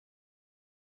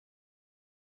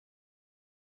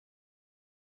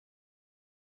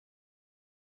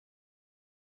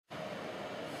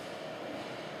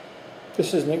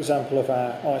This is an example of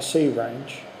our IC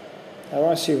range.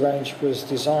 Our IC range was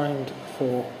designed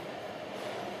for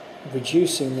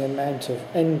reducing the amount of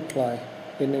end play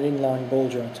in an inline ball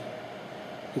joint.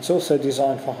 It's also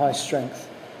designed for high strength.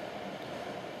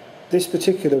 This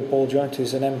particular ball joint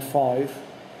is an M5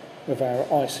 of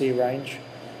our IC range.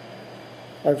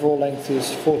 Overall length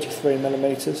is 43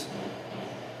 millimeters,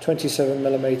 27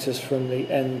 millimeters from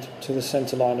the end to the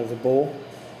center line of the ball.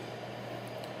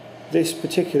 This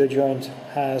particular joint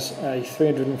has a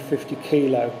 350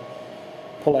 kilo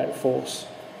pull-out force.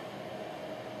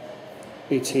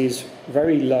 It is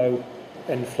very low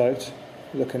end float,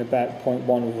 looking about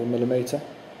 0.1 of a millimeter.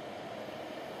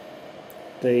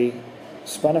 The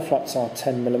spanner flaps are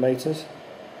 10 millimeters.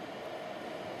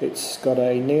 It's got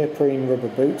a neoprene rubber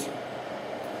boot.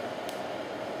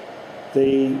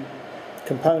 The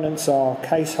components are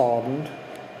case hardened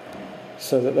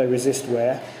so that they resist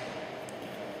wear.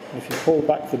 If you pull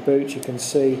back the boot, you can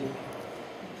see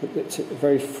that it's a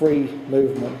very free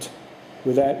movement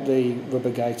without the rubber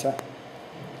gaiter.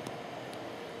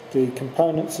 The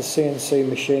components are CNC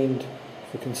machined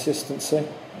for consistency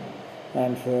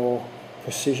and for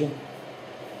precision.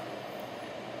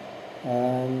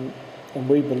 And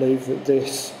we believe that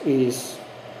this is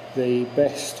the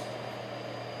best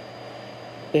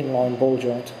inline ball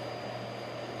joint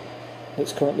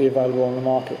that's currently available on the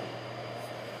market.